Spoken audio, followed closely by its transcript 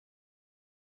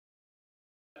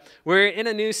We're in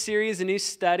a new series, a new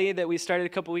study that we started a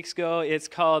couple weeks ago. It's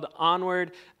called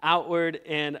Onward, Outward,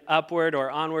 and Upward, or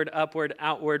Onward, Upward,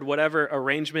 Outward, whatever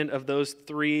arrangement of those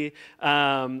three,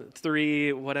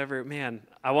 whatever. Man,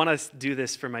 I want to do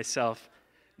this for myself.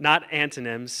 Not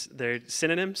antonyms, they're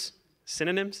synonyms.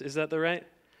 Synonyms, is that the right?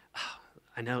 Oh,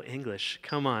 I know English,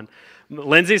 come on.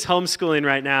 Lindsay's homeschooling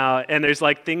right now, and there's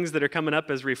like things that are coming up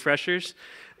as refreshers.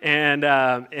 And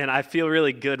I feel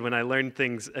really good when I learn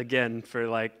things again for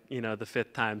the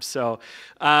fifth time. So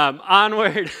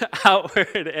onward,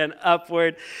 outward, and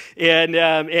upward,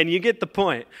 and you get the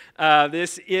point.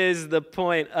 This is the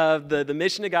point of the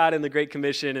mission of God and the Great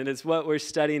Commission, and it's what we're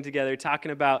studying together,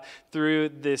 talking about through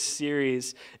this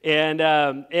series. And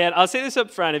I'll say this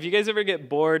up front: if you guys ever get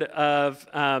bored of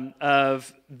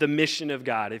the mission of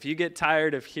God, if you get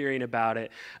tired of hearing about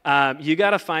it, you got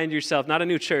to find yourself not a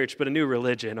new church, but a new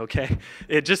religion. Okay,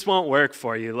 it just won't work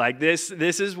for you. Like this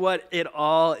is what it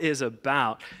all is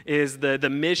about: is the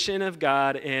mission of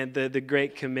God and the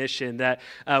Great Commission that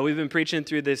we've been preaching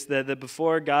through this. That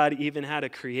before God even had a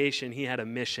creation, He had a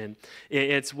mission.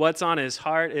 It's what's on His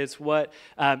heart. It's what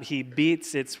He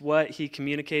beats. It's what He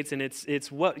communicates, and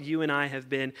it's what you and I have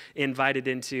been invited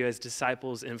into as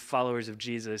disciples and followers of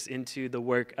Jesus, into the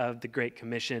work of the Great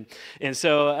Commission. And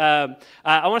so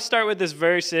I want to start with this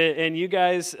verse, and you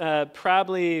guys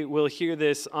probably will hear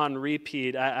this on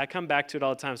repeat. I come back to it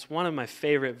all the time. It's one of my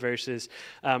favorite verses.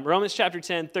 Romans chapter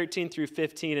 10, 13 through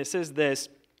 15. It says this: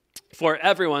 for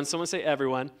everyone, someone say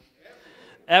everyone.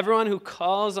 Everyone who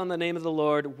calls on the name of the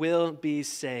Lord will be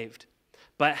saved.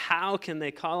 But how can they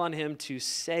call on Him to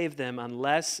save them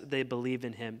unless they believe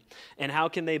in Him? And how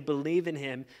can they believe in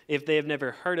Him if they have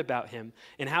never heard about Him?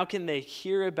 And how can they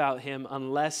hear about Him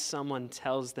unless someone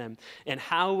tells them? And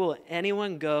how will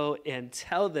anyone go and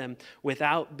tell them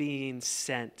without being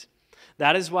sent?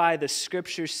 That is why the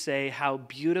scriptures say, how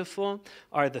beautiful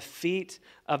are the feet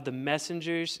of the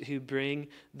messengers who bring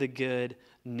the good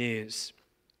news.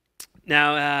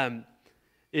 Now,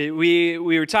 we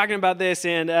were talking about this,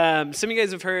 and some of you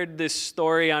guys have heard this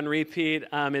story on repeat.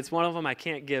 It's one of them I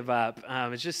can't give up.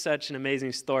 It's just such an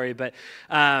amazing story. But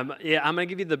I'm going to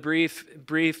give you the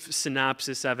brief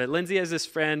synopsis of it. Lindsay has this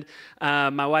friend,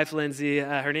 my wife Lindsay.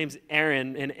 Her name's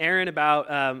Erin, and Erin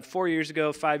about 5 years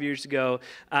ago,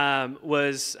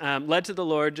 was led to the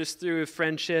Lord just through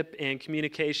friendship and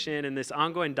communication and this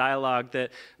ongoing dialogue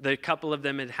that the couple of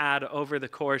them had over the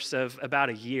course of about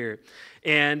a year.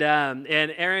 And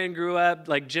Aaron grew up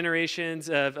like generations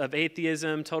of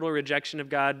atheism, total rejection of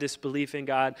God, disbelief in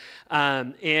God.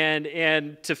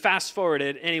 And to fast forward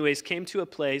it, anyways, came to a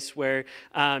place where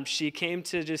she came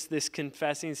to just this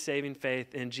confessing, saving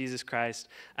faith in Jesus Christ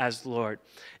as Lord.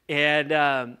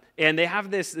 And they have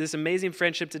this amazing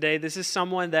friendship today. This is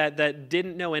someone that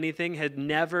didn't know anything, had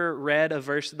never read a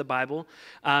verse of the Bible,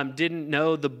 didn't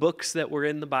know the books that were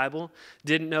in the Bible,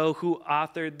 didn't know who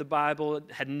authored the Bible,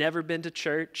 had never been to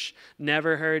church,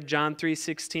 never heard John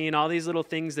 3:16, all these little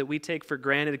things that we take for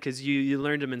granted because you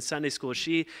learned them in Sunday school.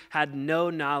 She had no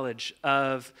knowledge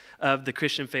of the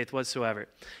Christian faith whatsoever.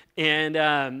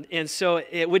 And so,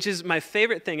 which is my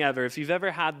favorite thing ever. If you've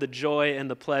ever had the joy and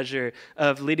the pleasure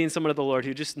of leading someone to the Lord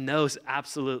who just knows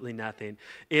absolutely nothing,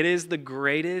 it is the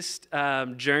greatest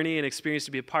journey and experience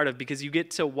to be a part of, because you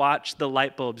get to watch the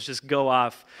light bulbs just go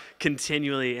off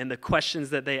continually, and the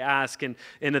questions that they ask, and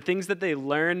the things that they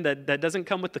learn that doesn't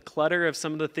come with the clutter of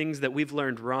some of the things that we've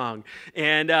learned wrong.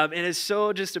 And it's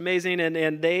so just amazing.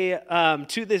 And they,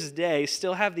 to this day,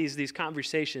 still have these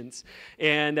conversations.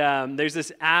 And there's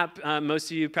this app.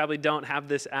 Most of you probably don't have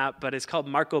this app, but it's called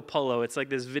Marco Polo. It's like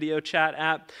this video chat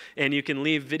app, and you can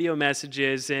leave video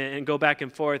messages and go back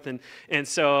and forth. And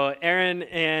so Aaron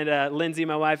and Lindsay,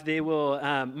 my wife, they will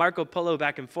Marco Polo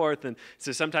back and forth. And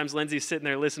so sometimes Lindsay's sitting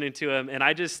there listening to him, and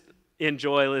I just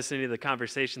enjoy listening to the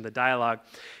conversation, the dialogue.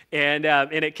 And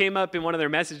it came up in one of their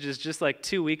messages just like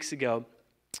 2 weeks ago.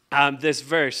 This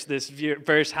verse,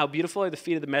 how beautiful are the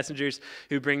feet of the messengers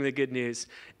who bring the good news.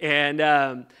 And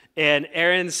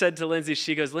Erin said to Lindsay,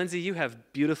 she goes, Lindsay, you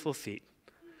have beautiful feet.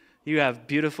 You have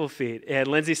beautiful feet. And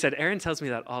Lindsay said, Erin tells me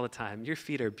that all the time. Your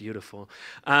feet are beautiful.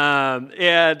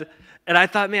 And I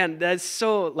thought, man, that's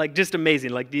so like just amazing,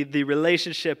 like the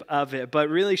relationship of it, but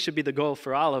really should be the goal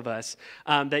for all of us,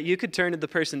 that you could turn to the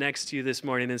person next to you this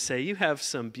morning and say, you have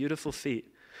some beautiful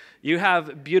feet. You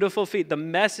have beautiful feet, the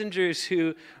messengers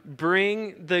who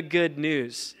bring the good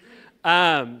news.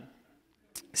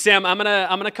 Sam, I'm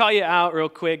gonna call you out real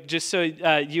quick, just so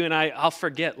you and I'll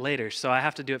forget later, so I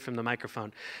have to do it from the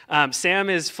microphone. Sam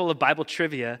is full of Bible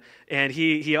trivia, and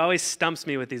he always stumps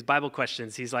me with these Bible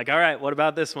questions. He's like, all right, what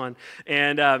about this one?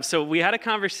 And so we had a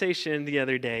conversation the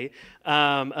other day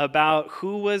about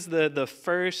who was the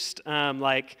first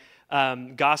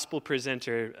gospel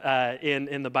presenter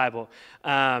in the Bible.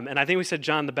 And I think we said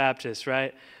John the Baptist,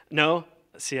 right? No?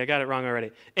 See, I got it wrong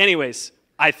already. Anyways,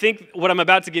 I think what I'm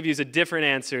about to give you is a different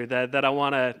answer that I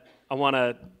want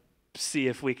to see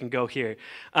if we can go here.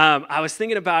 I was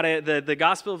thinking about it, the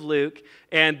Gospel of Luke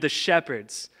and the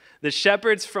shepherds. The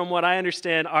shepherds, from what I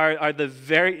understand, are the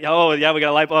very, oh, yeah, we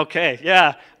got a light bulb. Okay,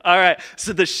 yeah, all right.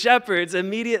 So the shepherds,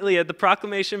 immediately at the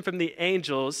proclamation from the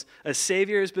angels, a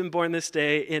Savior has been born this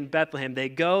day in Bethlehem, they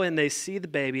go and they see the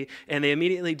baby, and they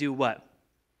immediately do what?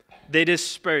 They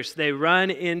disperse. They run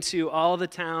into all the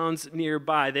towns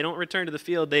nearby. They don't return to the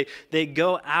field. They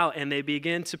go out and they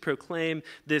begin to proclaim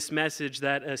this message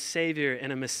that a Savior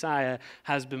and a Messiah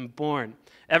has been born.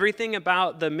 Everything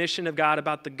about the mission of God,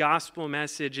 about the gospel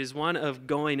message, is one of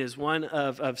going, is one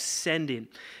of sending.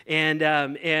 And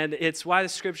it's why the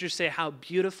scriptures say how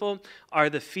beautiful are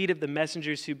the feet of the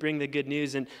messengers who bring the good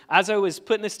news. And as I was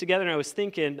putting this together, I was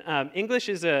thinking, English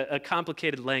is a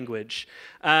complicated language.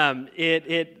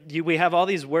 We have all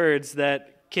these words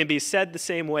that can be said the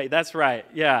same way. That's right,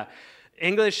 yeah.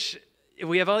 English,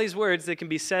 we have all these words that can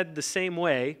be said the same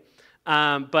way,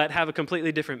 but have a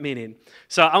completely different meaning.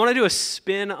 So I want to do a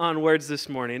spin on words this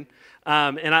morning,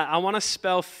 and I want to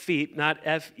spell feet, not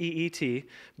F-E-E-T,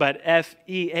 but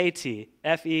F-E-A-T,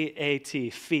 F-E-A-T,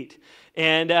 feet.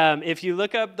 And if you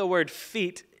look up the word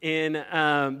feet in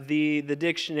the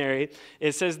dictionary,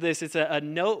 it says this: it's a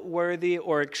noteworthy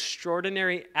or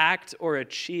extraordinary act or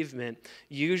achievement,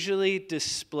 usually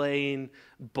displaying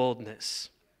boldness.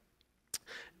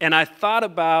 And I thought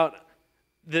about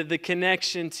the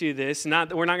connection to this. We're not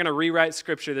going to rewrite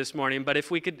Scripture this morning, but if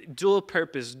we could, dual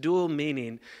purpose, dual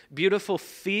meaning, beautiful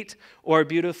feet or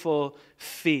beautiful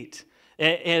feet.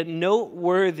 A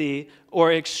noteworthy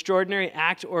or extraordinary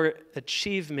act or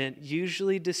achievement,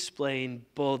 usually displaying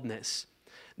boldness.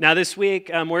 Now this week,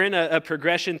 we're in a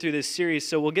progression through this series,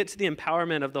 so we'll get to the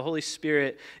empowerment of the Holy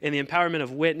Spirit and the empowerment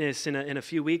of witness in a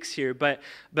few weeks here. But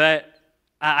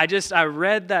I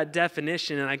read that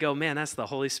definition and I go, man, that's the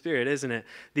Holy Spirit, isn't it?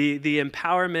 The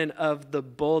empowerment of the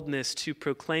boldness to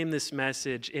proclaim this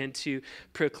message and to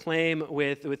proclaim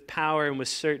with power and with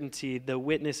certainty the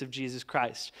witness of Jesus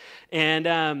Christ.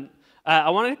 And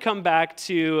I wanted to come back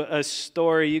to a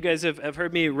story. You guys have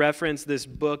heard me reference this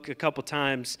book a couple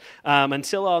times.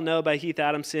 Until I'll Know by Heath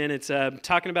Adamson. It's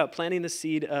talking about planting the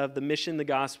seed of the mission, the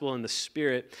gospel, and the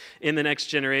Spirit in the next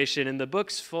generation. And the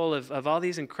book's full of all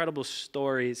these incredible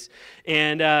stories.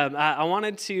 And I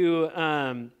wanted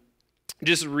to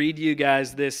just read you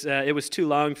guys this. It was too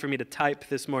long for me to type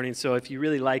this morning, so if you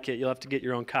really like it, you'll have to get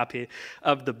your own copy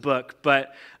of the book.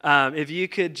 But if you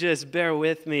could just bear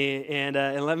with me and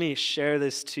let me share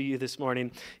this to you this morning.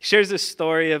 He shares the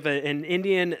story of an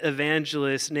Indian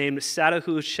evangelist named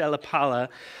Sadhu Shelapala,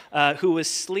 who was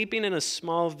sleeping in a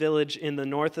small village in the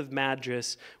north of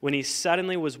Madras when he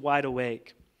suddenly was wide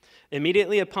awake.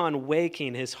 Immediately upon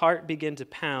waking, his heart began to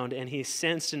pound, and he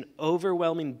sensed an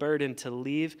overwhelming burden to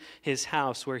leave his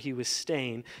house where he was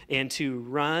staying and to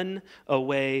run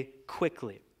away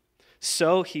quickly.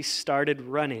 So he started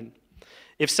running.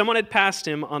 If someone had passed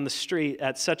him on the street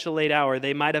at such a late hour,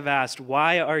 they might have asked,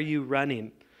 "Why are you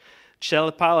running?"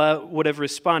 Shelapala would have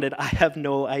responded, "I have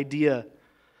no idea."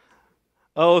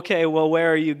 "Oh, okay, well,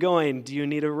 where are you going? Do you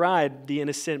need a ride?" the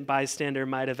innocent bystander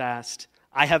might have asked.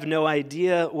 "I have no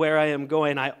idea where I am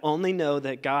going. I only know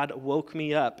that God woke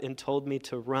me up and told me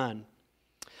to run."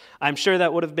 I'm sure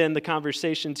that would have been the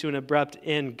conversation to an abrupt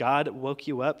end. God woke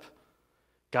you up?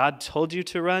 God told you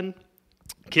to run?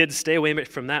 Kids, stay away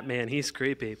from that man. He's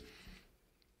creepy.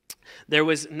 There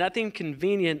was nothing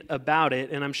convenient about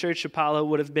it, and I'm sure Chapala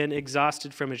would have been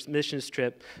exhausted from his missions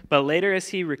trip. But later, as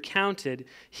he recounted,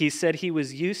 he said he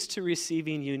was used to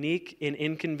receiving unique and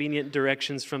inconvenient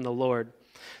directions from the Lord.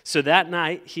 So that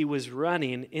night, he was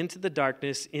running into the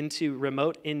darkness, into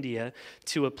remote India,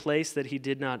 to a place that he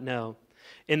did not know.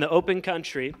 In the open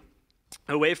country,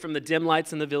 away from the dim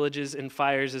lights in the villages and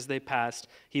fires as they passed,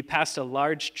 he passed a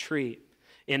large tree.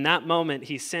 In that moment,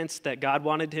 he sensed that God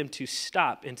wanted him to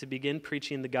stop and to begin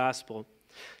preaching the gospel.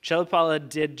 Shelapala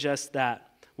did just that.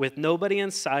 With nobody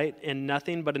in sight and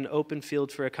nothing but an open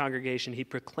field for a congregation, he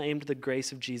proclaimed the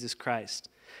grace of Jesus Christ.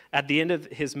 At the end of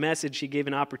his message, he gave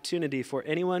an opportunity for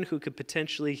anyone who could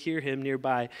potentially hear him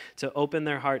nearby to open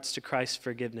their hearts to Christ's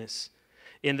forgiveness.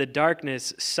 In the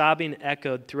darkness, sobbing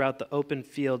echoed throughout the open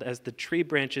field as the tree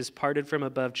branches parted from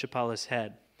above Chapala's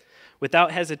head.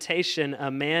 Without hesitation, a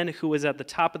man who was at the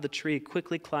top of the tree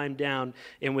quickly climbed down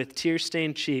and with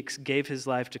tear-stained cheeks gave his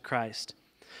life to Christ.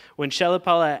 When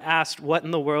Chapala asked what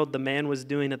in the world the man was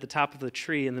doing at the top of the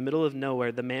tree in the middle of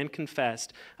nowhere, the man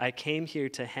confessed, "I came here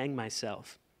to hang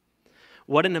myself."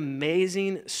 What an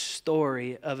amazing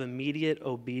story of immediate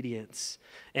obedience,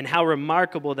 and how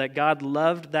remarkable that God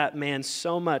loved that man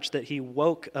so much that he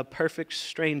woke a perfect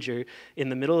stranger in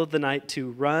the middle of the night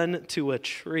to run to a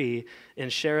tree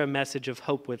and share a message of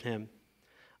hope with him.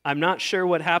 I'm not sure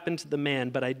what happened to the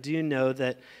man, but I do know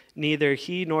that neither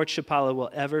he nor Chapala will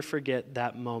ever forget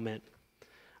that moment.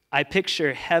 I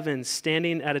picture heaven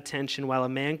standing at attention while a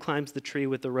man climbs the tree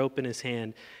with a rope in his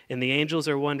hand, and the angels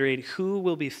are wondering who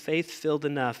will be faith-filled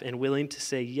enough and willing to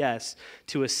say yes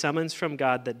to a summons from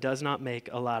God that does not make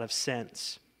a lot of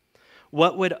sense.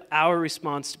 What would our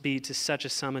response be to such a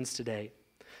summons today?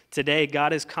 Today,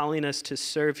 God is calling us to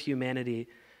serve humanity.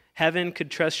 Heaven could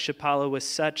trust Chapala with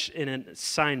such an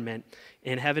assignment,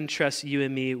 and heaven trusts you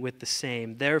and me with the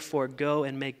same. Therefore, go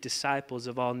and make disciples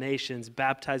of all nations,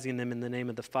 baptizing them in the name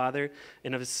of the Father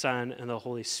and of the Son and the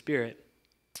Holy Spirit.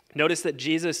 Notice that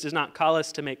Jesus does not call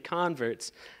us to make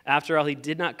converts. After all, he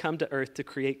did not come to earth to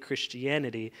create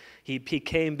Christianity. He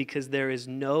came because there is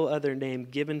no other name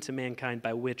given to mankind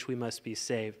by which we must be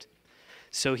saved.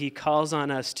 So he calls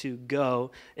on us to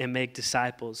go and make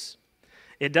disciples.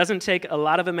 It doesn't take a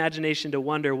lot of imagination to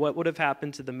wonder what would have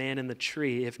happened to the man in the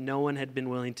tree if no one had been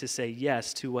willing to say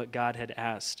yes to what God had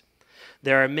asked.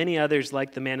 There are many others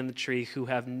like the man in the tree who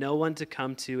have no one to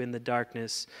come to in the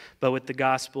darkness, but with the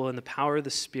gospel and the power of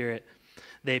the Spirit,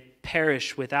 they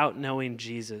perish without knowing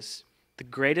Jesus. The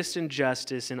greatest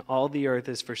injustice in all the earth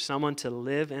is for someone to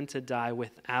live and to die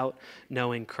without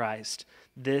knowing Christ.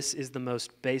 This is the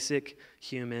most basic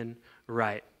human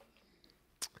right.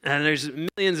 And there's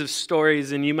millions of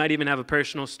stories, and you might even have a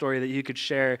personal story that you could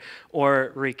share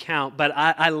or recount. But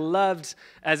I loved,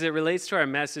 as it relates to our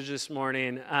message this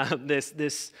morning,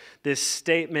 this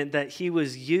statement that he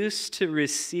was used to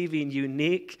receiving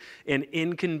unique and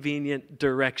inconvenient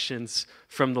directions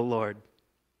from the Lord.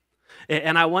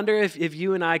 And I wonder if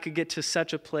you and I could get to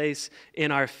such a place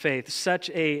in our faith,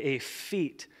 such a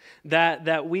feat,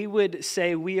 that we would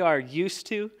say we are used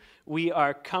to, we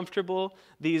are comfortable.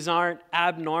 These aren't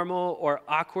abnormal or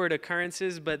awkward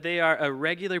occurrences, but they are a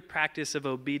regular practice of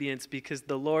obedience because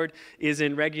the Lord is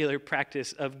in regular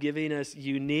practice of giving us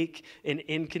unique and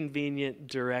inconvenient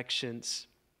directions.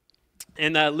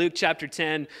 In Luke chapter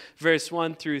 10, verse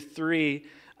 1 through 3,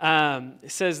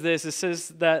 it says this. It says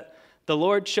that the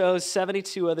Lord chose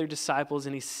 72 other disciples,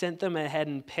 and he sent them ahead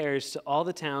in pairs to all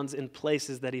the towns and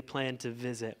places that he planned to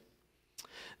visit.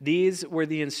 These were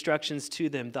the instructions to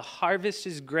them. The harvest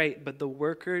is great, but the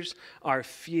workers are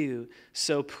few.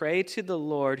 So pray to the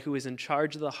Lord who is in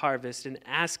charge of the harvest and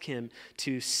ask him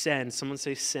to send. Someone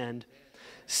say send.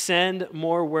 Send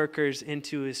more workers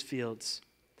into his fields.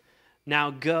 Now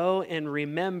go and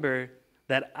remember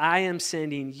that I am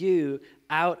sending you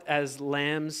out as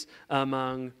lambs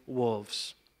among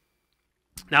wolves.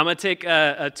 Now I'm going to take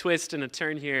a twist and a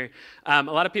turn here. A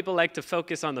lot of people like to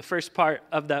focus on the first part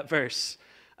of that verse.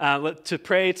 To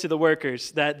pray to the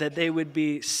workers that they would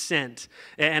be sent,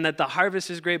 and that the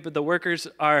harvest is great, but the workers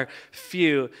are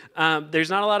few. There's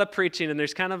not a lot of preaching, and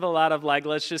there's kind of a lot of like,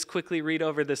 let's just quickly read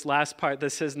over this last part that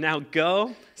says, now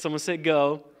go, someone say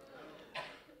go,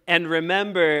 and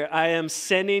remember, I am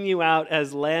sending you out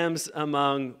as lambs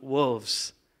among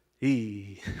wolves.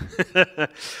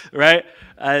 Right?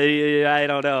 I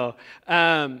don't know.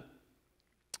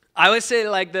 I would say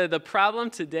like the problem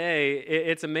today,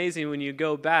 it's amazing when you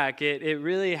go back, it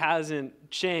really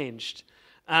hasn't changed.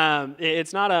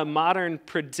 It's not a modern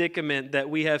predicament that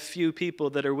we have few people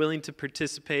that are willing to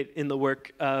participate in the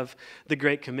work of the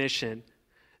Great Commission.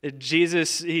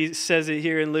 Jesus, he says it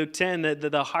here in Luke 10,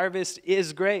 that the harvest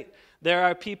is great. There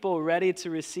are people ready to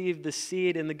receive the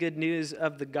seed and the good news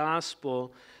of the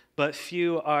gospel, but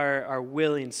few are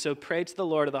willing. So pray to the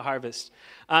Lord of the harvest.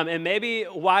 And maybe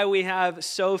why we have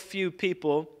so few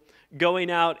people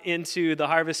going out into the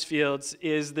harvest fields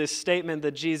is this statement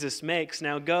that Jesus makes.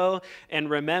 Now go and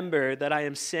remember that I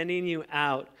am sending you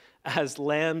out as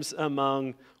lambs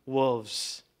among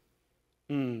wolves.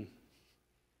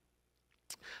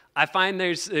 I find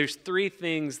there's three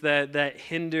things that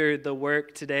hinder the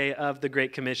work today of the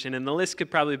Great Commission, and the list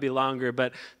could probably be longer,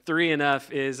 but three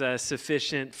enough is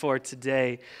sufficient for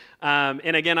today.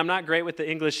 And again, I'm not great with the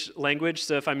English language,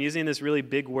 so if I'm using this really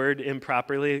big word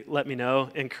improperly, let me know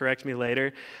and correct me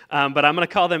later. But I'm going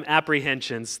to call them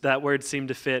apprehensions. That word seemed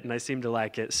to fit, and I seem to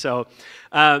like it. So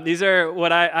these are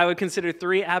what I would consider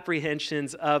three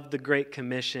apprehensions of the Great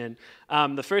Commission.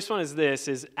 The first one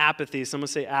is apathy. Someone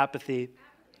say apathy.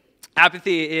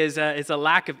 Apathy is a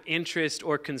lack of interest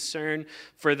or concern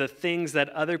for the things that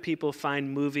other people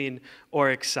find moving or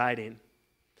exciting.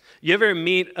 You ever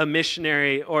meet a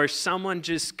missionary or someone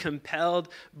just compelled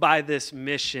by this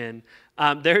mission?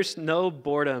 There's no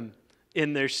boredom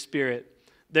in their spirit.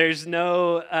 There's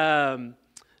no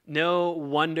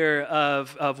wonder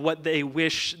of what they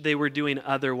wish they were doing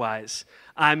otherwise.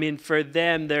 I mean, for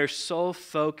them, their sole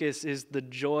focus is the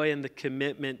joy and the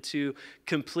commitment to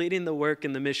completing the work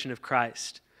and the mission of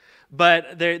Christ.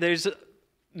 But there's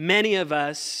many of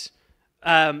us,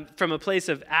 from a place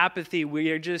of apathy, we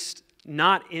are just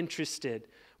not interested.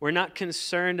 We're not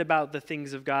concerned about the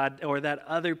things of God or that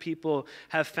other people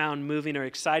have found moving or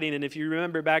exciting. And if you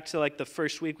remember back to like the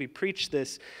first week we preached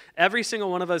this, every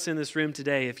single one of us in this room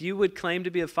today, if you would claim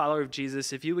to be a follower of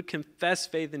Jesus, if you would confess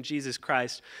faith in Jesus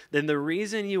Christ, then the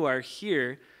reason you are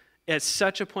here at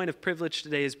such a point of privilege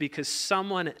today is because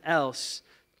someone else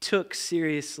took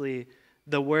seriously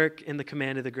the work and the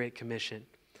command of the Great Commission.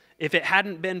 If it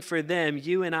hadn't been for them,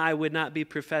 you and I would not be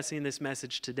professing this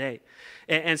message today.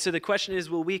 And so the question is,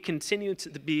 will we continue to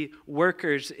be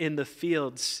workers in the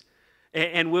fields?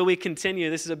 And will we continue,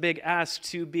 this is a big ask,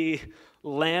 to be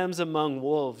lambs among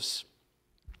wolves?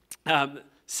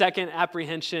 Second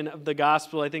apprehension of the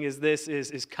gospel, I think,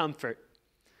 is comfort.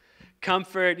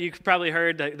 Comfort, you've probably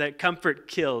heard that comfort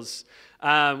kills.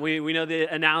 We know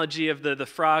the analogy of the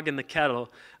frog in the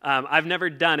kettle. I've never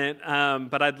done it,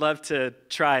 but I'd love to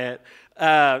try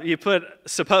it. You put,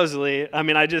 supposedly, I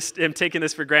mean, I just am taking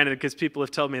this for granted because people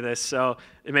have told me this, so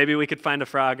maybe we could find a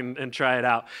frog and try it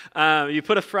out. You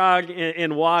put a frog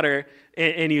in water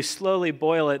and you slowly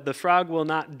boil it. The frog will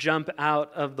not jump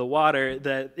out of the water,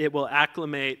 that it will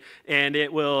acclimate and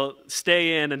it will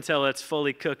stay in until it's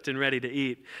fully cooked and ready to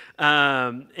eat.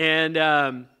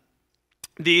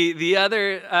 The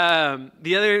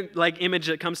other like image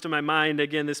that comes to my mind,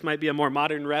 again, this might be a more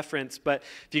modern reference, but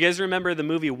if you guys remember the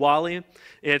movie WALL-E,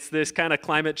 it's this kind of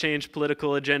climate change,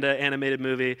 political agenda animated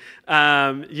movie.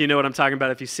 You know what I'm talking about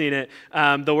if you've seen it.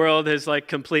 The world has like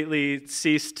completely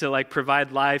ceased to like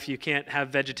provide life. You can't have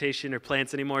vegetation or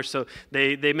plants anymore, so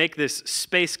they make this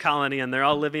space colony, and they're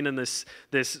all living in this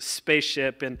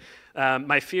spaceship. And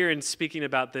my fear in speaking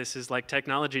about this is like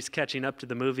technology's catching up to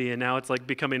the movie, and now it's like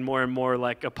becoming more and more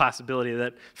like a possibility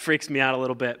that freaks me out a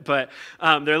little bit. But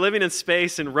they're living in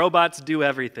space, and robots do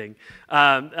everything.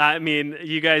 I mean,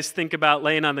 you guys think about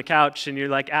laying on the couch and you're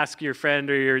like, ask your friend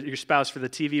or your spouse for the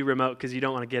TV remote because you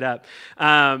don't want to get up.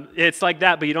 It's like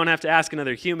that, but you don't have to ask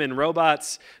another human.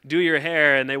 Robots do your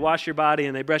hair, and they wash your body,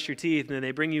 and they brush your teeth, and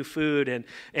they bring you food,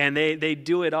 and they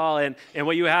do it all. And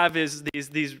what you have is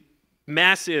these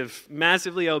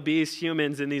massively obese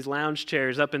humans in these lounge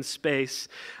chairs up in space.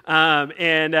 At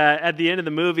the end of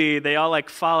the movie, they all like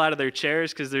fall out of their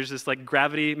chairs because there's this like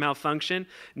gravity malfunction.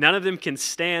 None of them can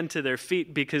stand to their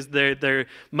feet because their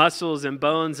muscles and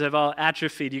bones have all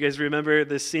atrophied. You guys remember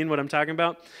this scene, what I'm talking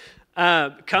about?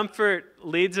 Comfort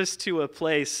leads us to a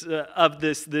place of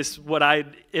this what I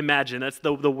imagine. That's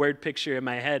the word picture in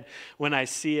my head when I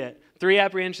see it. Three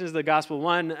apprehensions of the gospel.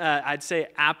 One, I'd say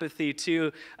apathy.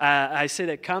 Two, I say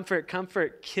that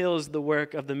comfort kills the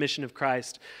work of the mission of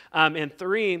Christ. And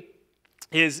three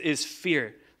is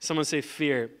fear. Someone say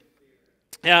fear.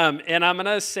 And I'm going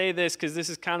to say this because this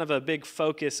is kind of a big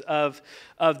focus of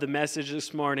the message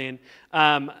this morning.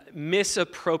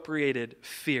 Misappropriated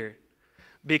fear.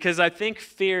 Because I think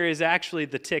fear is actually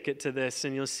the ticket to this,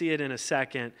 and you'll see it in a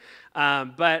second.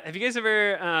 But have you guys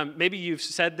ever, maybe you've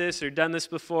said this or done this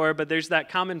before, but there's that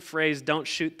common phrase, don't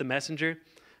shoot the messenger.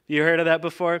 You heard of that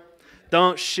before?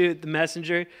 Don't shoot the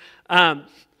messenger.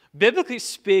 Biblically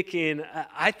speaking,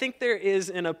 I think there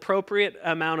is an appropriate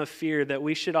amount of fear that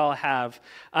we should all have.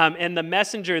 And the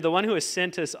messenger, the one who has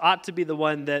sent us, ought to be the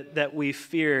one that we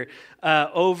fear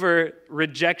over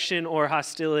rejection or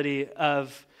hostility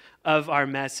of our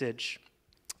message.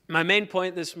 My main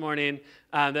point this morning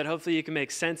that hopefully you can make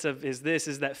sense of is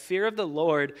that fear of the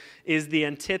Lord is the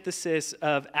antithesis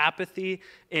of apathy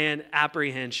and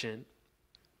apprehension.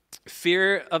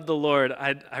 Fear of the Lord,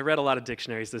 I read a lot of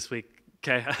dictionaries this week.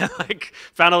 Okay, I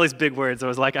found all these big words. I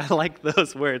was like, I like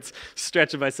those words,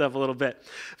 stretching myself a little bit.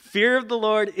 Fear of the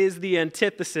Lord is the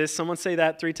antithesis, someone say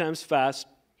that 3 times fast,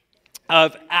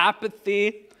 of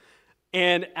apathy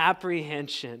and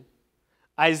apprehension.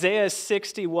 Isaiah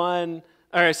 6,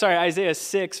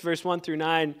 verse 1 through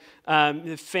 9,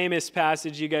 the famous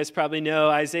passage you guys probably know.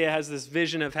 Isaiah has this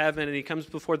vision of heaven, and he comes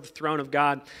before the throne of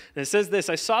God. And it says this,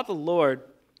 I saw the Lord,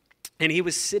 and he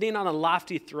was sitting on a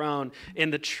lofty throne,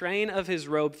 and the train of his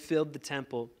robe filled the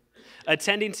temple.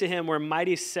 Attending to him were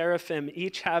mighty seraphim,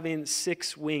 each having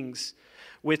 6 wings.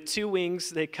 With 2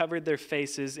 wings they covered their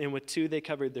faces, and with 2 they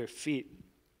covered their feet.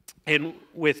 And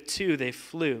with 2 they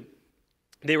flew.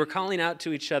 They were calling out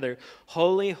to each other,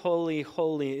 Holy, holy,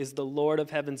 holy is the Lord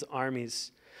of heaven's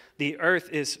armies. The earth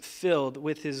is filled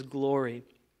with his glory.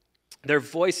 Their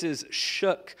voices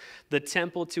shook the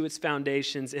temple to its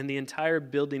foundations, and the entire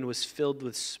building was filled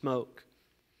with smoke.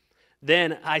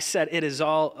 Then I said, it is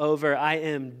all over. I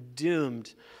am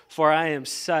doomed, for I am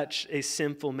such a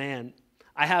sinful man.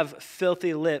 I have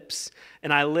filthy lips,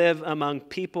 and I live among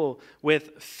people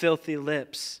with filthy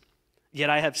lips. Yet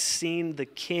I have seen the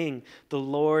King, the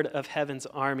Lord of heaven's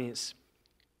armies.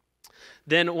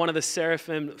 Then one of the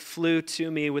seraphim flew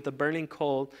to me with a burning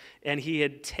coal, and he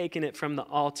had taken it from the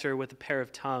altar with a pair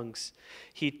of tongues.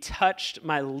 He touched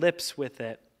my lips with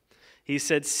it. He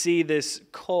said, see, this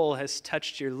coal has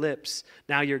touched your lips.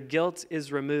 Now your guilt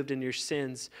is removed and your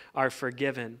sins are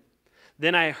forgiven.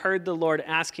 Then I heard the Lord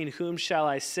asking, whom shall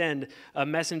I send a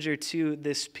messenger to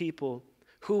this people?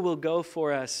 Who will go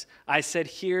for us? I said,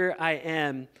 here I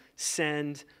am,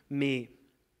 send me.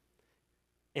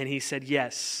 And he said,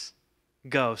 yes,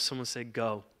 go. Someone say,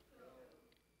 go.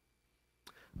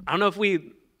 I don't know if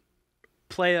we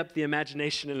play up the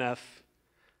imagination enough.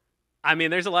 I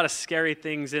mean, there's a lot of scary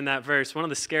things in that verse. One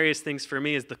of the scariest things for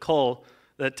me is the coal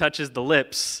that touches the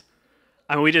lips.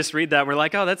 I mean, we just read that, and we're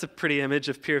like, oh, that's a pretty image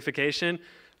of purification.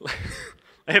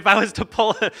 If I was to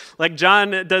pull, like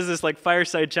John does this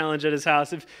fireside challenge at his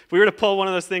house, if we were to pull one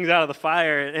of those things out of the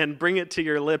fire and bring it to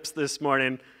your lips this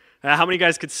morning, how many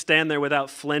guys could stand there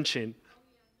without flinching?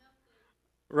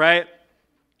 Right?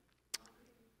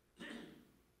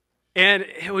 And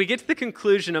we get to the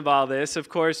conclusion of all this. Of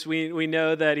course, we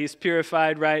know that he's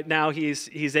purified right now.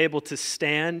 He's able to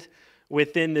stand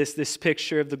within this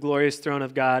picture of the glorious throne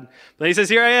of God. But he says,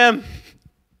 here I am,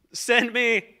 send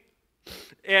me.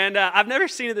 And I've never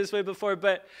seen it this way before,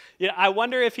 but I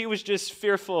wonder if he was just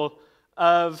fearful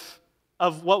of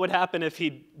what would happen if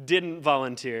he didn't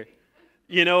volunteer.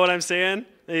 You know what I'm saying?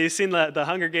 You've seen the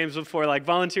Hunger Games before,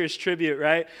 volunteers tribute,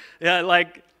 right? Yeah,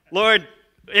 Lord,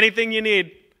 anything you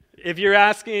need. If you're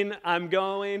asking, I'm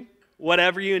going.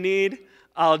 Whatever you need,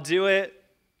 I'll do it.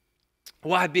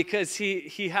 Why? Because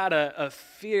he had a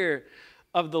fear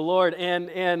of the Lord,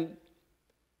 and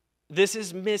this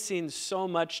is missing so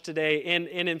much today, and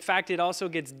in fact, it also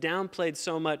gets downplayed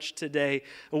so much today.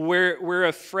 We're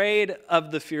afraid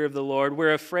of the fear of the Lord.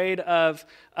 We're afraid of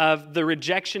the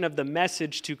rejection of the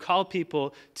message to call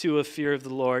people to a fear of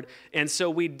the Lord, and so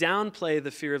we downplay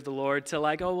the fear of the Lord to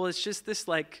oh, well, it's just this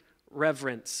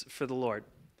reverence for the Lord.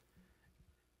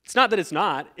 It's not that it's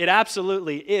not. It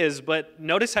absolutely is, but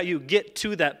notice how you get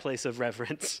to that place of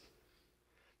reverence.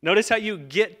 Notice how you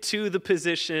get to the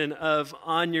position of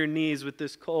on your knees with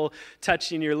this coal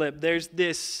touching your lip. There's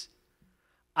this,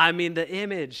 the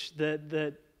image,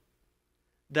 that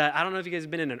I don't know if you guys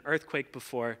have been in an earthquake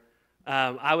before.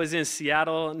 I was in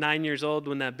Seattle, 9 years old,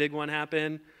 when that big one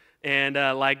happened. And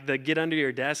the get under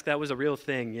your desk, that was a real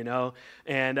thing,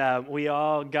 And we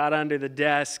all got under the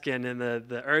desk, and then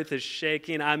the earth is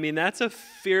shaking. That's a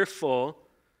fearful,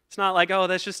 it's not oh,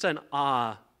 that's just an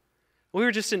awe. We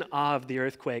were just in awe of the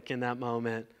earthquake in that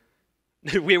moment.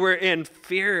 We were in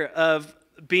fear of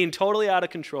being totally out of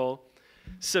control,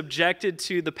 subjected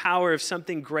to the power of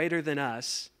something greater than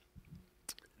us.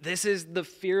 This is the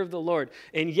fear of the Lord.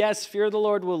 And yes, fear of the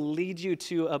Lord will lead you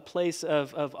to a place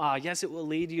of awe. Yes, it will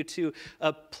lead you to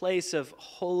a place of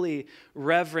holy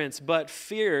reverence. But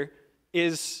fear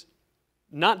is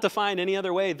not defined any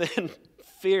other way than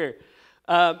fear.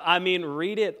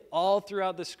 Read it all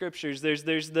throughout the scriptures. There's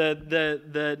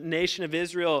the nation of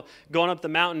Israel going up the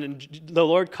mountain, and the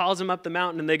Lord calls them up the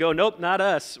mountain, and they go, nope, not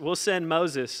us. We'll send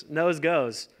Moses. Nose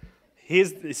goes.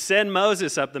 Send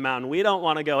Moses up the mountain. We don't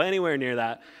want to go anywhere near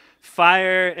that.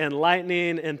 Fire and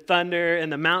lightning and thunder, and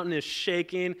the mountain is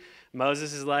shaking.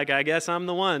 Moses is like, I guess I'm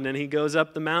the one, and he goes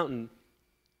up the mountain.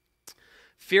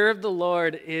 Fear of the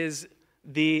Lord is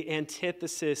the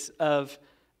antithesis of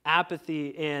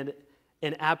apathy and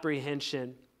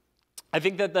apprehension. I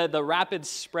think that the rapid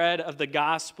spread of the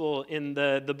gospel in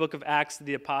the book of Acts of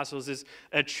the Apostles is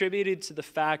attributed to the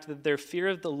fact that their fear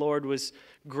of the Lord was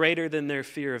greater than their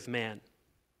fear of man.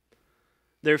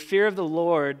 Their fear of the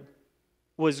Lord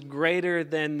was greater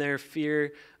than their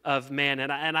fear of man.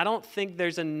 And I don't think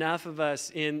there's enough of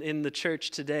us in the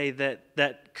church today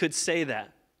that could say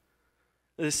that.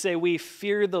 They say we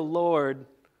fear the Lord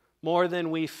more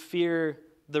than we fear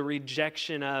the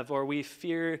rejection of, or we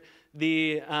fear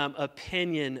the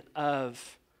opinion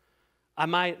of. I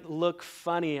might look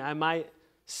funny. I might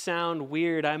sound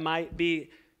weird. I might be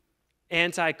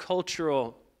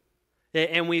anti-cultural.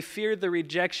 And we fear the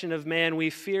rejection of man. We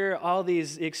fear all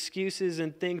these excuses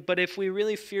and things. But if we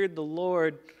really feared the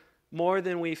Lord more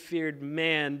than we feared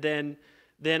man, then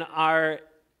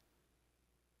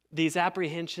these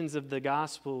apprehensions of the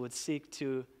gospel would seek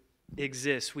to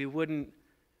exist. We wouldn't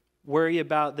worry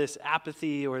about this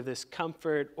apathy or this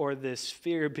comfort or this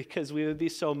fear, because we would be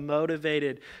so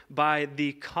motivated by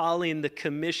the calling, the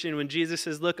commission. When Jesus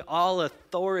says, look, all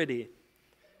authority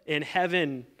in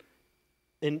heaven,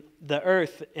 in the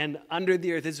earth, and under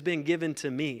the earth has been given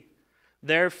to me.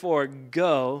 Therefore,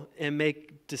 go and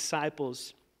make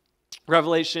disciples.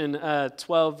 Revelation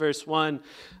 12, verse 1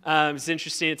 is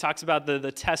interesting. It talks about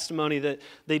the testimony that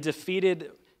they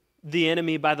defeated the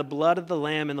enemy by the blood of the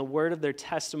Lamb and the word of their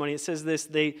testimony. It says this: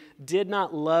 they did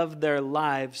not love their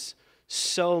lives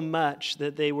so much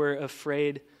that they were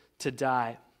afraid to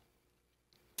die.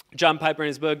 John Piper, in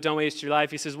his book, Don't Waste Your Life,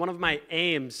 he says, one of my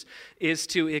aims is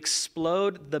to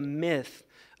explode the myth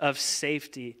of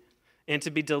safety and to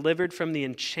be delivered from the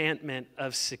enchantment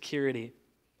of security.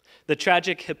 The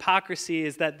tragic hypocrisy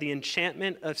is that the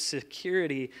enchantment of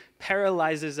security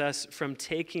paralyzes us from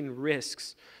taking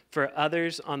risks for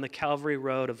others on the Calvary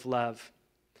road of love.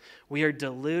 We are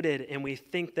deluded and we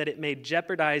think that it may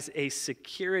jeopardize a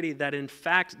security that in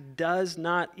fact does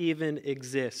not even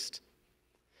exist.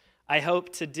 I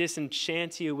hope to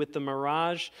disenchant you with the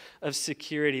mirage of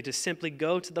security, to simply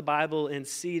go to the Bible and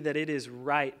see that it is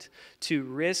right to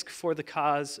risk for the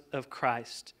cause of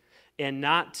Christ, and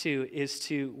not to is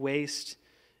to waste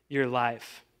your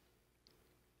life.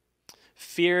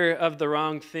 Fear of the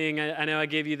wrong thing. I know I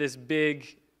gave you this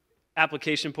big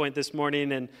application point this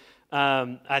morning, and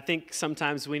I think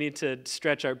sometimes we need to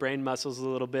stretch our brain muscles a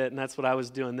little bit, and that's what I was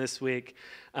doing this week.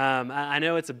 I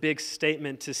know it's a big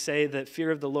statement to say that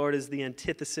fear of the Lord is the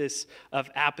antithesis of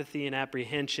apathy and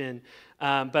apprehension,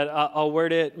 but I'll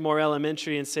word it more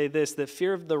elementary and say this: that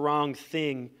fear of the wrong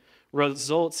thing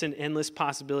results in endless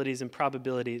possibilities and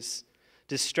probabilities,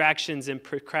 distractions and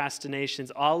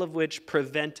procrastinations, all of which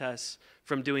prevent us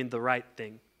from doing the right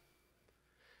thing.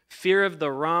 Fear of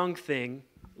the wrong thing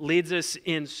leads us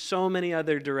in so many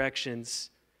other directions.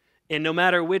 And no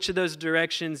matter which of those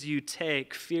directions you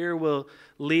take, fear will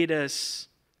lead us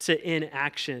to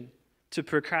inaction, to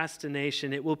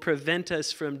procrastination. It will prevent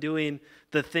us from doing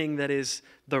the thing that is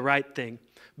the right thing.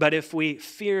 But if we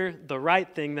fear the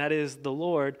right thing, that is the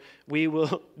Lord, we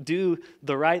will do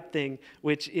the right thing,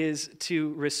 which is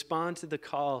to respond to the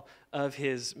call of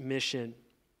his mission.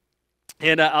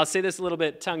 And I'll say this a little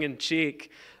bit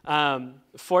tongue-in-cheek.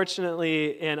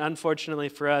 Fortunately and unfortunately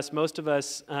for us, most of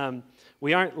us,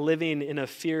 we aren't living in a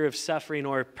fear of suffering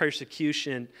or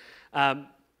persecution.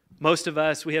 Most of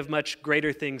us, we have much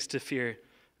greater things to fear,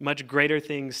 much greater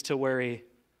things to worry,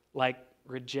 like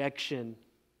rejection,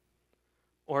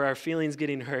 or our feelings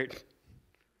getting hurt,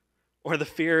 or the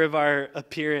fear of our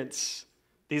appearance.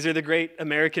 These are the great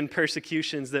American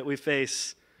persecutions that we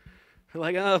face. We're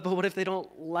like, oh, but what if they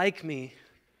don't like me?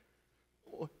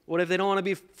 What if they don't want to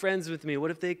be friends with me?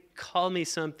 What if they call me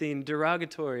something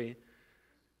derogatory?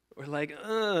 We're like,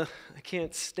 I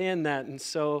can't stand that. And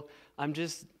so I'm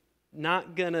just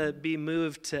not going to be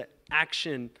moved to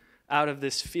action out of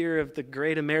this fear of the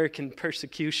great American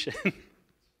persecution.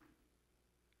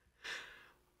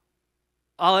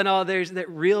 All in all, there's that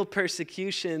real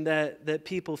persecution that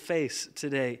people face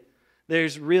today.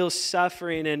 There's real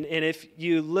suffering, and if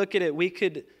you look at it, we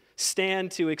could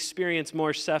stand to experience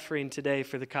more suffering today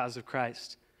for the cause of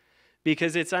Christ.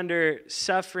 Because it's under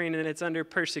suffering and it's under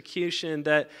persecution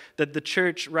that the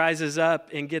church rises up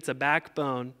and gets a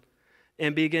backbone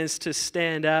and begins to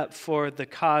stand up for the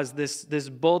cause. This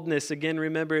boldness, again,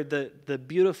 remember the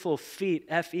beautiful feat,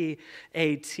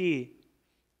 F-E-A-T,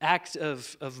 act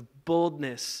of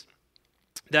boldness,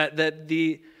 that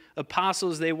the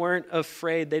apostles, they weren't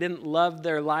afraid. They didn't love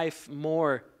their life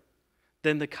more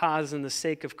than the cause and the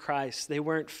sake of Christ. They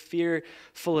weren't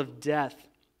fearful of death.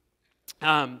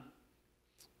 An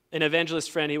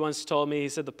evangelist friend, he once told me, he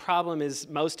said, the problem is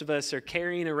most of us are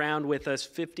carrying around with us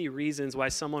 50 reasons why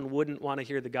someone wouldn't want to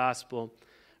hear the gospel,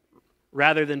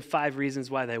 rather than 5 reasons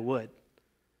why they would.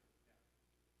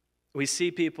 We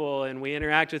see people and we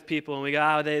interact with people and we go,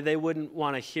 oh, they wouldn't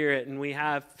want to hear it. And we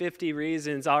have 50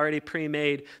 reasons already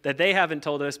pre-made that they haven't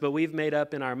told us, but we've made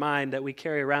up in our mind that we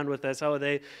carry around with us. Oh,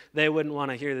 they wouldn't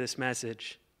want to hear this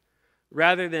message.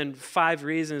 Rather than 5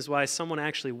 reasons why someone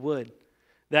actually would.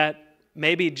 That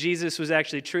maybe Jesus was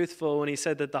actually truthful when he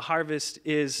said that the harvest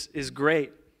is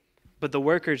great, but the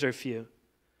workers are few.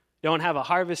 We don't have a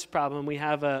harvest problem. We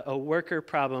have a worker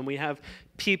problem. We have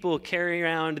people carrying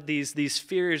around these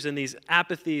fears and these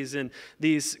apathies and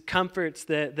these comforts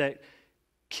that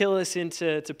kill us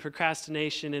into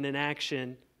procrastination and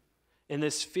inaction, and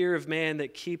this fear of man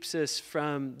that keeps us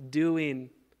from doing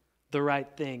the right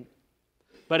thing.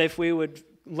 But if we would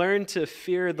learn to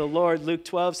fear the Lord, Luke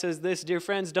 12 says this, dear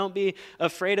friends, don't be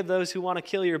afraid of those who want to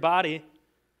kill your body.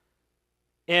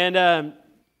 And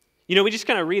we just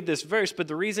kind of read this verse, but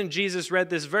the reason Jesus read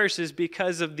this verse is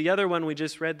because of the other one we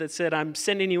just read that said, I'm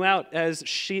sending you out as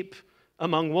sheep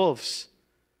among wolves.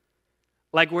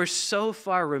 Like, we're so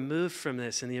far removed from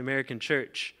this in the American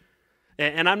church.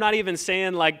 And I'm not even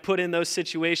saying, like, put in those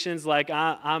situations like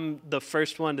I'm the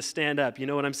first one to stand up. You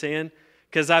know what I'm saying?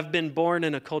 Because I've been born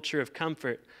in a culture of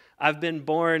comfort. I've been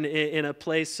born in a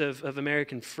place of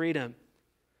American freedom.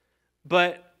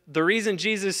 But the reason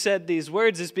Jesus said these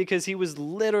words is because he was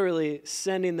literally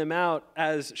sending them out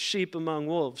as sheep among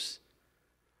wolves.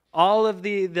 All of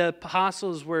the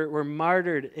apostles were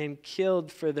martyred and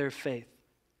killed for their faith.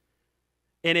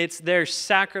 And it's their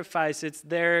sacrifice, it's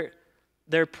their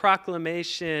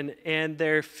proclamation and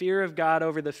their fear of God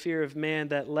over the fear of man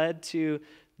that led to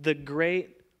the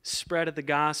great spread of the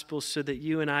gospel so that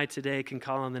you and I today can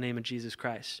call on the name of Jesus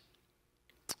Christ.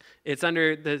 It's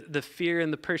under the fear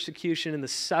and the persecution and the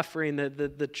suffering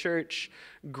that the church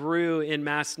grew in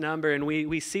mass number. And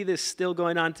we see this still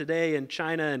going on today in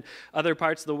China and other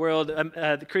parts of the world.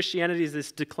 The Christianity is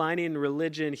this declining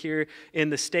religion here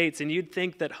in the States. And you'd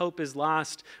think that hope is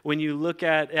lost when you look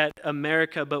at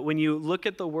America. But when you look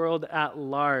at the world at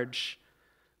large,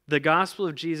 the gospel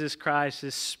of Jesus Christ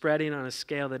is spreading on a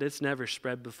scale that it's never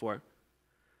spread before.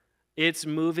 It's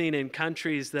moving in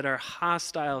countries that are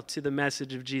hostile to the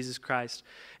message of Jesus Christ.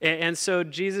 And so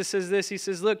Jesus says this, he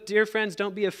says, look, dear friends,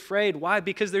 don't be afraid. Why?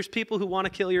 Because there's people who want to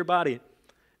kill your body,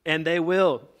 and they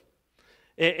will.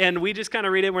 And we just kind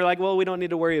of read it and we're like, well, we don't need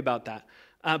to worry about that.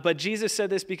 But Jesus said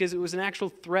this because it was an actual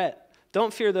threat.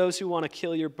 Don't fear those who want to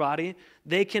kill your body.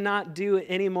 They cannot do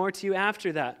any more to you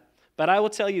after that. But I will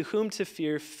tell you whom to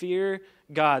fear. Fear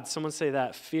God. Someone say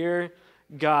that. Fear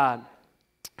God,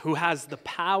 who has the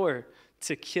power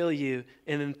to kill you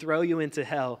and then throw you into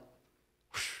hell.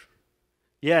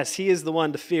 Yes, he is the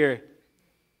one to fear.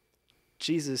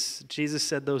 Jesus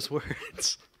said those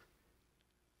words.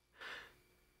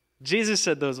 Jesus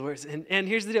said those words. And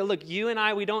here's the deal. Look, you and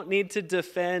I, we don't need to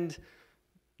defend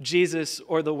Jesus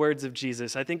or the words of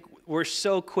Jesus. I think we're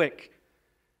so quick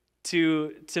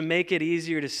to make it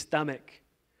easier to stomach.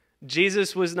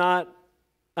 Jesus was not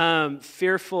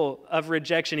fearful of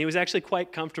rejection. He was actually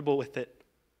quite comfortable with it.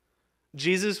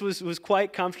 Jesus was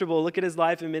quite comfortable. Look at his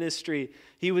life and ministry.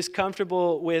 He was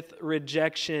comfortable with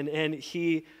rejection, and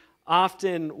he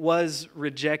often was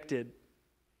rejected.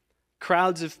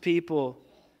 Crowds of people.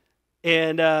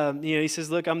 And he says,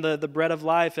 look, I'm the bread of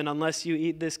life, and unless you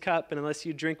eat this cup and unless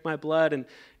you drink my blood,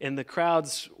 and the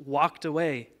crowds walked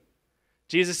away.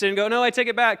 Jesus didn't go, no, I take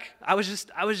it back. I was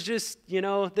just,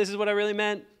 this is what I really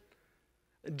meant.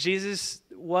 Jesus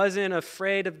wasn't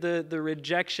afraid of the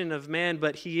rejection of man,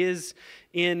 but he is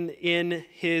in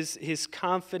his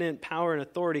confident power and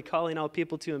authority, calling all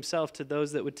people to himself, to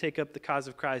those that would take up the cause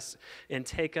of Christ and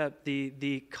take up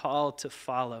the call to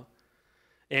follow.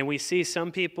 And we see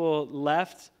some people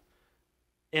left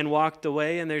and walked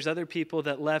away, and there's other people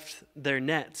that left their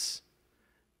nets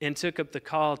and took up the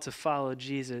call to follow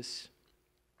Jesus.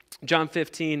 John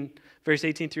 15, verse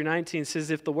 18 through 19 says,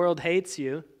 if the world hates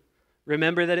you,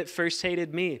 remember that it first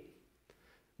hated me.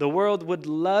 The world would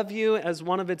love you as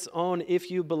one of its own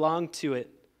if you belonged to it.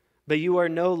 But you are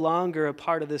no longer a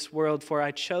part of this world, for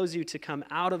I chose you to come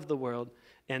out of the world,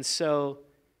 and so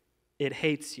it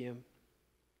hates you.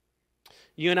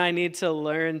 You and I need to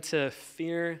learn to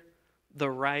fear the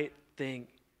right thing.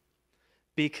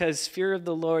 Because fear of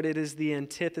the Lord, it is the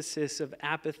antithesis of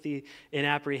apathy and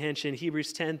apprehension.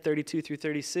 Hebrews 10, 32 through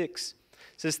 36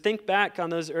 says, think back on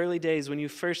those early days when you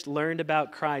first learned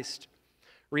about Christ.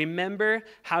 Remember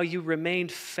how you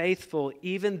remained faithful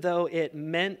even though it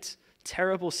meant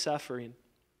terrible suffering.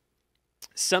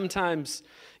 Sometimes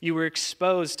you were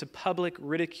exposed to public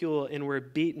ridicule and were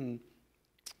beaten.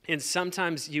 And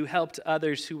sometimes you helped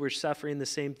others who were suffering the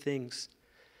same things.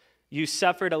 You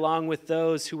suffered along with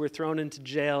those who were thrown into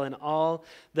jail, and all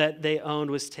that they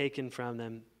owned was taken from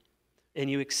them. And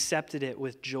you accepted it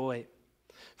with joy.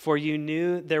 For you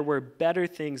knew there were better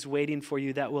things waiting for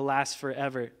you that will last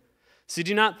forever. So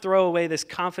do not throw away this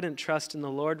confident trust in the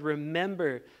Lord.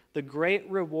 Remember the great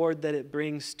reward that it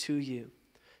brings to you.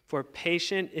 For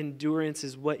patient endurance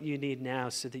is what you need now,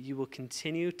 so that you will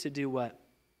continue to do what?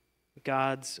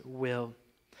 God's will.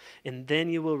 And then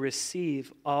you will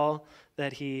receive all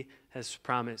that he has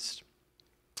promised.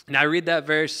 Now I read that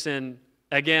verse, and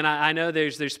again, I know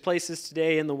there's places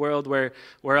today in the world where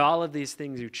all of these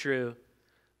things are true.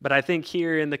 But I think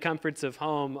here in the comforts of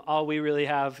home, all we really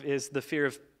have is the fear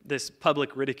of this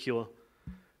public ridicule.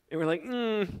 And we're like,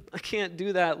 I can't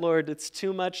do that, Lord. It's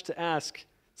too much to ask.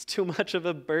 It's too much of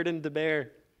a burden to bear.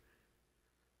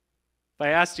 If I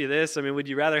asked you this, would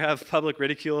you rather have public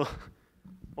ridicule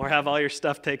or have all your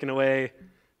stuff taken away,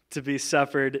 to be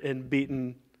suffered and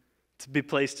beaten, to be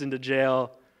placed into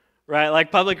jail, right?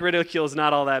 Like, public ridicule is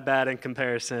not all that bad in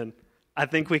comparison. I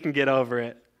think we can get over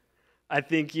it. I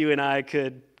think you and I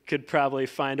could probably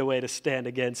find a way to stand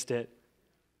against it.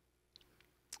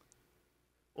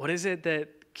 What is it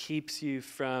that keeps you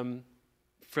from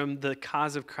the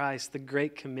cause of Christ, the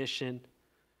Great Commission?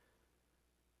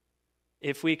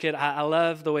 If we could, I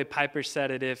love the way Piper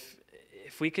said it,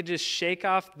 if we could just shake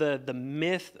off the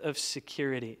myth of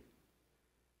security.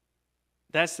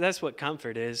 That's what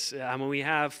comfort is. We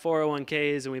have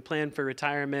 401ks and we plan for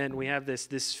retirement and we have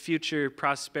this future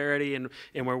prosperity and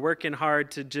we're working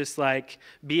hard to just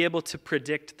be able to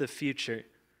predict the future.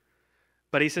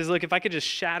 But he says, look, if I could just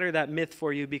shatter that myth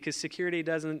for you, because security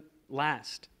doesn't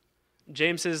last.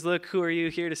 James says, look, who are you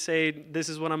here to say this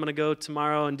is what I'm going to go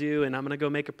tomorrow and do and I'm going to go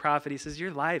make a profit? He says,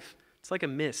 your life, it's like a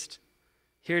mist.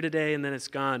 Here today and then it's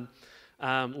gone.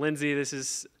 Lindsay, this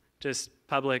is just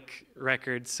public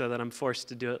record so that I'm forced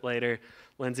to do it later.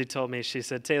 Lindsay told me, she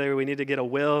said, Taylor, we need to get a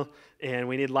will and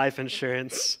we need life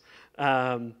insurance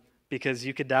because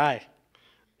you could die.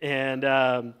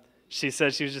 And she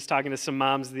said she was just talking to some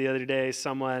moms the other day,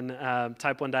 someone,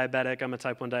 type 1 diabetic. I'm a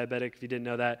type 1 diabetic, if you didn't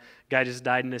know that. Guy just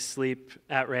died in his sleep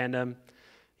at random.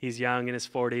 He's young, in his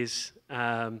 40s,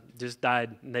 just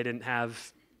died, and they didn't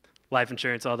have life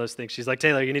insurance, all those things. She's like,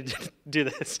 Taylor, you need to do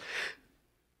this.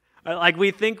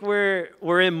 We think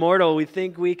we're immortal. We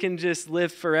think we can just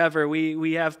live forever.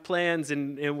 We have plans,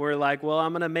 and we're like, well,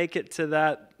 I'm going to make it to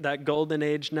that golden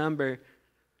age number.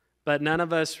 But none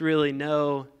of us really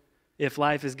know if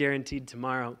life is guaranteed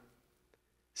tomorrow.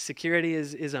 Security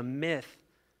is a myth.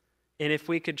 And if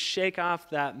we could shake off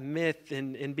that myth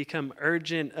and become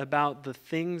urgent about the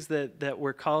things that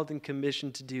we're called and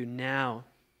commissioned to do now,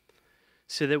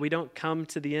 so that we don't come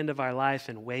to the end of our life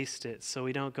and waste it, so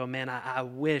we don't go, man, I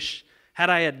wish, had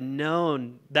I had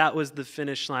known that was the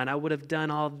finish line, I would have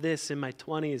done all this in my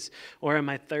 20s or in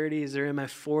my 30s or in my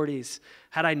 40s.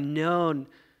 Had I known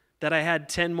that I had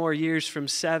 10 more years from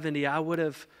 70, I would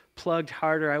have plugged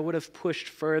harder, I would have pushed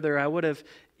further, I would have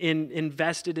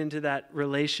invested into that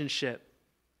relationship.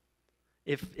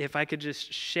 If I could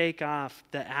just shake off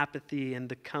the apathy and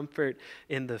the comfort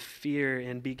and the fear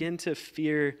and begin to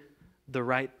fear the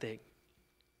right thing.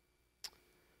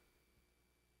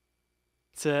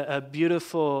 It's a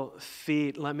beautiful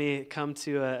feat. Let me come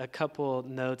to a couple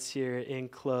notes here in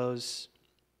close.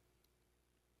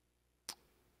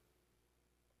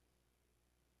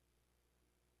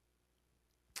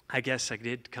 I guess I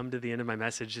did come to the end of my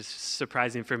message. It's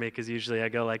surprising for me because usually I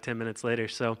go 10 minutes later.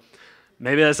 So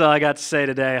maybe that's all I got to say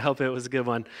today. I hope it was a good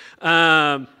one.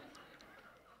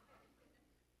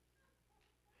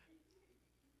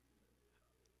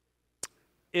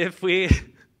 If we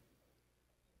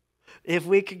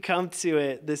could come to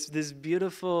it, this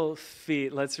beautiful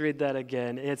feat, let's read that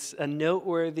again. It's a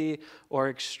noteworthy or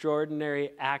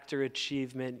extraordinary act or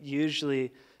achievement,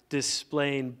 usually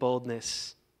displaying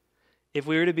boldness. If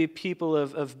we were to be people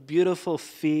of beautiful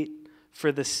feet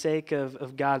for the sake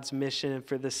of God's mission and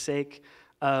for the sake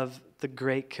of the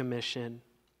Great Commission.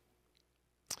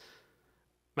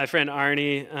 My friend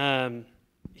Arnie,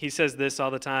 he says this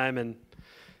all the time, and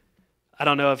I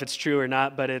don't know if it's true or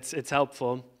not, but it's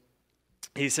helpful.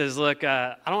 He says, look,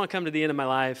 I don't want to come to the end of my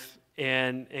life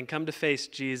and come to face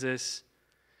Jesus.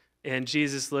 And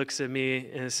Jesus looks at me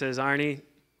and says, Arnie,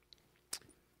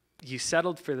 you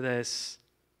settled for this,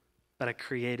 but I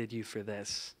created you for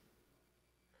this.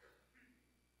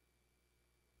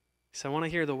 So I want to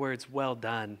hear the words, well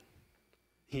done.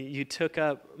 You took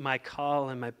up my call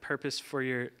and my purpose for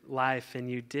your life, and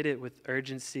you did it with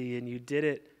urgency, and you did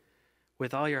it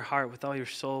with all your heart, with all your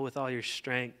soul, with all your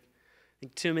strength. I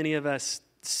think too many of us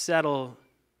settle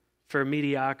for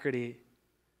mediocrity.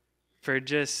 for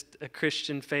just a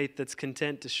Christian faith that's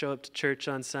content to show up to church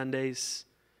on Sundays,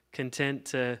 content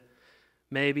to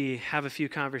maybe have a few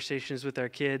conversations with our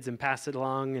kids and pass it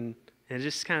along, and it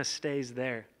just kind of stays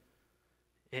there.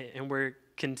 And we're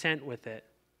content with it.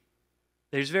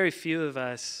 There's very few of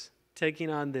us taking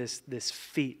on this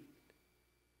feat.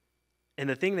 And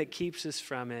the thing that keeps us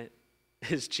from it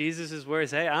is Jesus'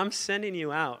 words, hey, I'm sending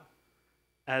you out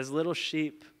as little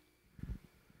sheep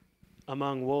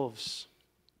among wolves.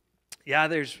 Yeah,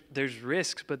 there's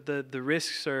risks, but the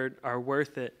risks are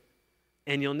worth it.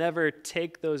 And you'll never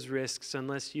take those risks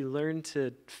unless you learn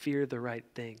to fear the right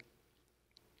thing.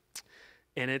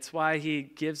 And it's why he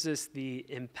gives us the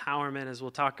empowerment, as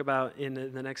we'll talk about in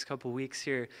the next couple weeks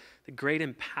here, the great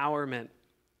empowerment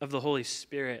of the Holy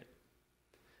Spirit.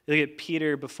 You look at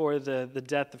Peter before the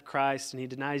death of Christ, and he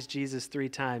denies Jesus 3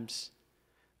 times.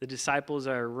 The disciples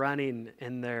are running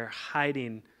and they're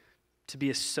hiding to be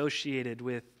associated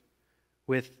with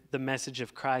the message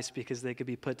of Christ because they could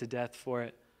be put to death for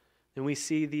it. And we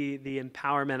see the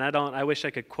empowerment. I wish I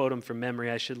could quote them from memory.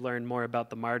 I should learn more about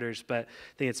the martyrs, but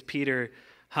I think it's Peter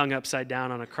hung upside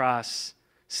down on a cross,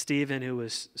 Stephen who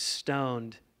was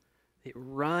stoned. They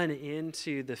run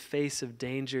into the face of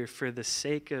danger for the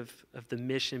sake of the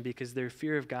mission because their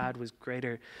fear of God was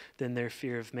greater than their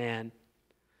fear of man.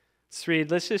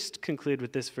 Let's just conclude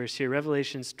with this verse here,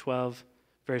 Revelations 12,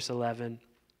 verse 11.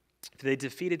 They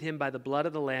defeated him by the blood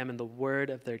of the Lamb and the word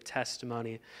of their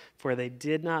testimony, for they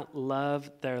did not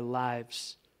love their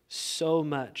lives so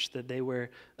much that they were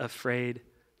afraid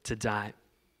to die.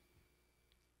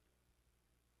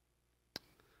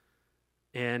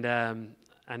 And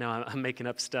I know I'm making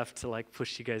up stuff to like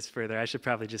push you guys further. I should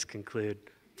probably just conclude,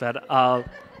 but I'll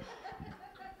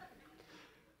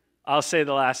say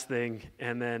the last thing,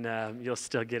 and then you'll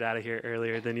still get out of here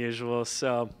earlier than usual.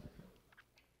 So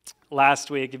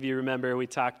last week, if you remember, we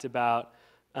talked about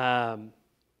the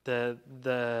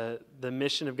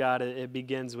mission of God. It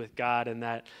begins with God, and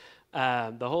that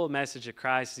the whole message of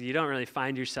Christ is you don't really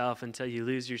find yourself until you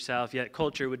lose yourself. Yet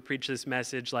culture would preach this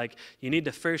message like you need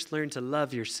to first learn to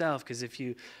love yourself, because if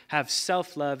you have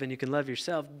self-love and you can love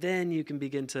yourself, then you can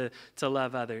begin to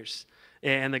love others.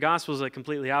 And the gospel is like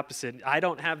completely opposite. I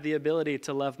don't have the ability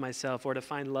to love myself or to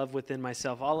find love within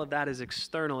myself. All of that is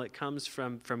external. It comes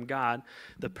from God,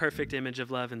 the perfect image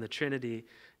of love in the Trinity.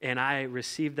 And I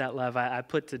receive that love. I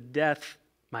put to death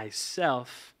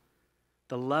myself,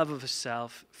 the love of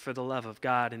self, for the love of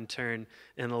God in turn,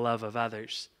 and the love of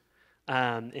others.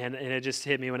 And it just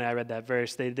hit me when I read that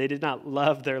verse. They did not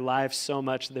love their lives so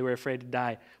much that they were afraid to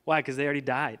die. Why? Because they already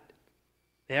died.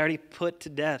 They already put to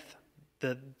death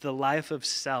the life of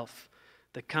self,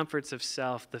 the comforts of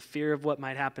self, the fear of what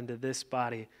might happen to this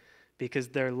body, because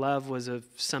their love was of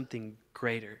something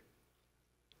greater.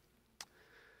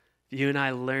 You and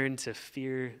I learn to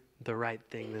fear the right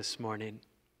thing this morning.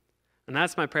 And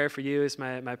that's my prayer for you, is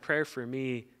my prayer for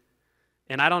me.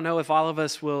 And I don't know if all of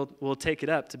us will take it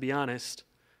up, to be honest.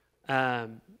 I'd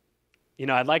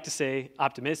like to say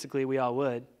optimistically we all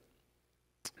would.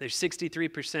 There's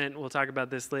 63%, we'll talk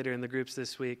about this later in the groups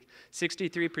this week,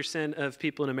 63% of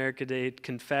people in America today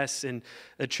confess and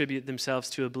attribute themselves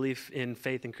to a belief in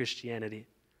faith in Christianity.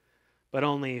 But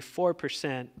only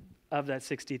 4% of that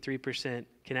 63%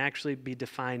 can actually be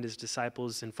defined as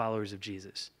disciples and followers of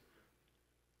Jesus.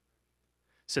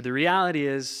 So the reality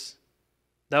is,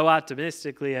 though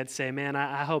optimistically, I'd say, man,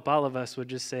 I hope all of us would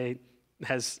just say,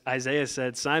 as Isaiah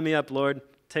said, sign me up, Lord,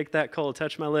 take that coal,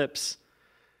 touch my lips.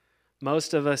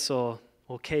 Most of us will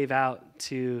cave out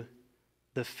to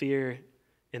the fear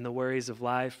and the worries of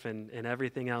life and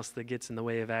everything else that gets in the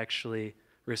way of actually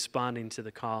responding to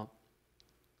the call.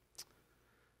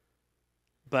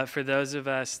 But for those of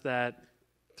us that,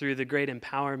 through the great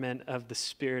empowerment of the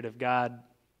Spirit of God,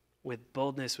 with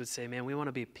boldness would say, man, we want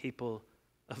to be people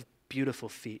of beautiful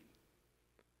feet,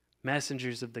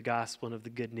 messengers of the gospel and of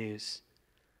the good news.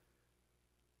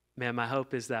 Man, my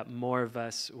hope is that more of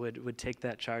us would take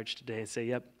that charge today and say,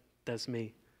 yep, that's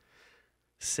me.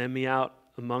 Send me out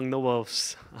among the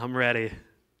wolves. I'm ready.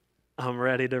 I'm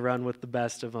ready to run with the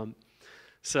best of them.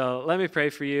 So let me pray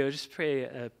for you. Just pray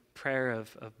a prayer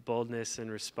of boldness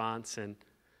and response. And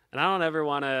I don't ever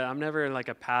want to, I'm never like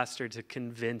a pastor to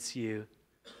convince you.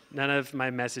 None of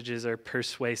my messages are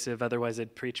persuasive. Otherwise,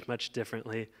 I'd preach much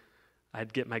differently.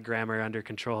 I'd get my grammar under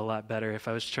control a lot better if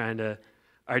I was trying to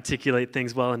articulate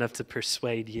things well enough to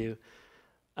persuade you.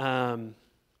 Just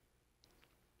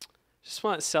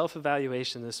want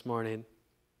self-evaluation this morning.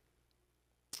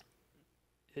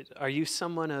 Are you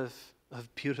someone of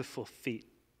beautiful feet?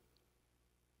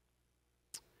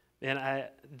 Man,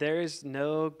 there is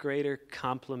no greater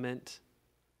compliment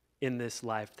in this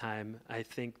lifetime, I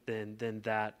think, than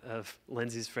that of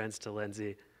Lindsay's friends to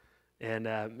Lindsay. And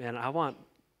man, I want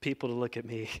people to look at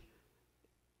me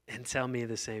and tell me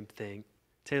the same thing.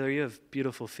 Taylor, you have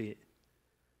beautiful feet.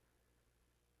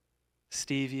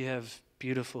 Steve, you have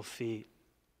beautiful feet.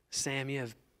 Sam, you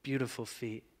have beautiful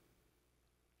feet.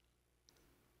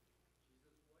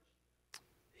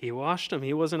 He washed them.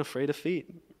 He wasn't afraid of feet.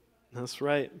 That's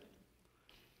right.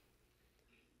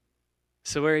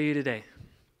 So where are you today?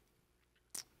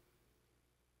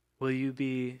 Will you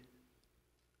be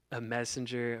a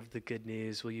messenger of the good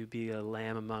news? Will you be a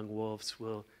lamb among wolves?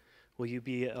 Will you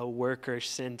be a worker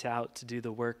sent out to do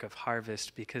the work of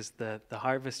harvest? Because the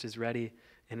harvest is ready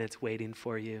and it's waiting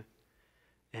for you.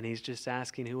 And he's just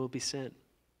asking who will be sent.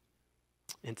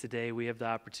 And today we have the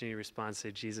opportunity to respond and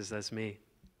say, Jesus, that's me.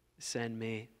 Send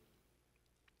me.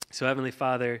 So Heavenly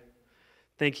Father,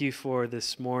 thank you for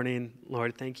this morning.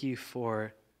 Lord, thank you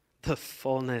for the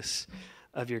fullness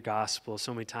of your gospel.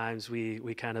 So many times we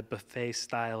kind of buffet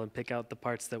style and pick out the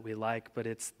parts that we like, but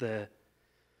it's the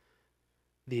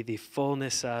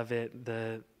fullness of it,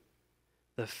 the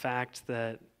fact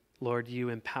that, Lord, you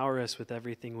empower us with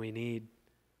everything we need.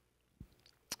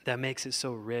 That makes it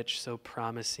so rich, so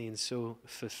promising, so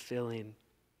fulfilling.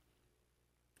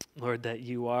 Lord, that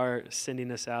you are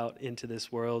sending us out into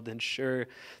this world, and sure,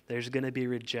 there's going to be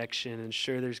rejection, and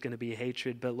sure, there's going to be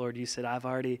hatred, but Lord, you said, I've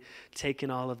already taken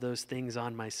all of those things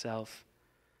on myself.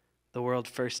 The world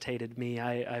first hated me.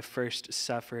 I first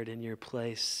suffered in your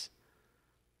place,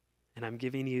 and I'm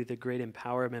giving you the great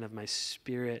empowerment of my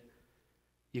Spirit.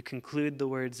 You conclude the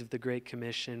words of the Great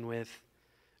Commission with,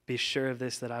 be sure of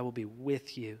this, that I will be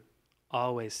with you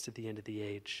always to the end of the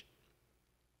age.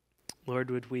 Lord,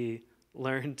 would we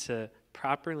learn to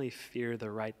properly fear the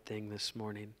right thing this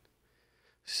morning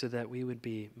so that we would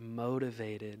be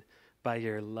motivated by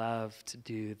your love to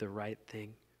do the right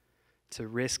thing, to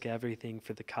risk everything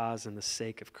for the cause and the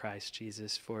sake of Christ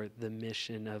Jesus, for the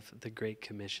mission of the Great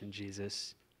Commission,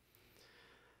 Jesus.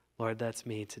 Lord, that's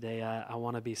me. Today I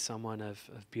want to be someone of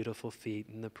beautiful feet.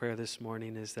 And the prayer this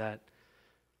morning is that,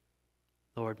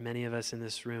 Lord, many of us in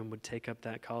this room would take up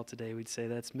that call today. We'd say,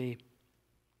 that's me.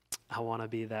 I want to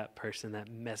be that person, that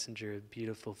messenger of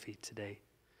beautiful feet today.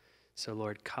 So,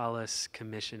 Lord, call us,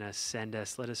 commission us, send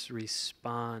us. Let us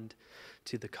respond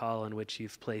to the call in which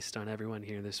you've placed on everyone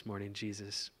here this morning,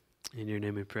 Jesus. In your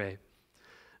name we pray.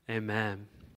 Amen.